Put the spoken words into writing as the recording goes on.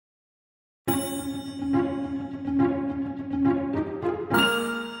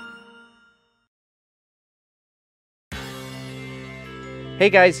Hey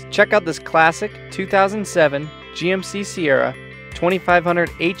guys, check out this classic 2007 GMC Sierra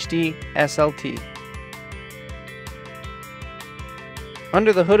 2500HD SLT.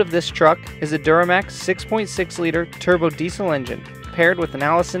 Under the hood of this truck is a Duramax 6.6 liter turbo diesel engine paired with an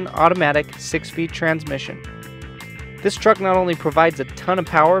ALLISON automatic 6-speed transmission. This truck not only provides a ton of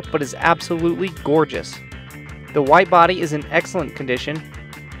power, but is absolutely gorgeous. The white body is in excellent condition,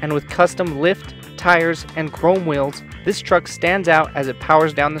 and with custom lift, tires, and chrome wheels, this truck stands out as it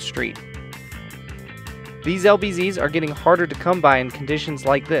powers down the street. These LBZs are getting harder to come by in conditions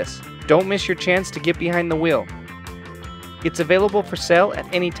like this. Don't miss your chance to get behind the wheel. It's available for sale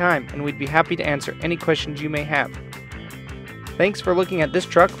at any time, and we'd be happy to answer any questions you may have. Thanks for looking at this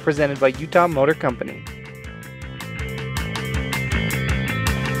truck presented by Utah Motor Company.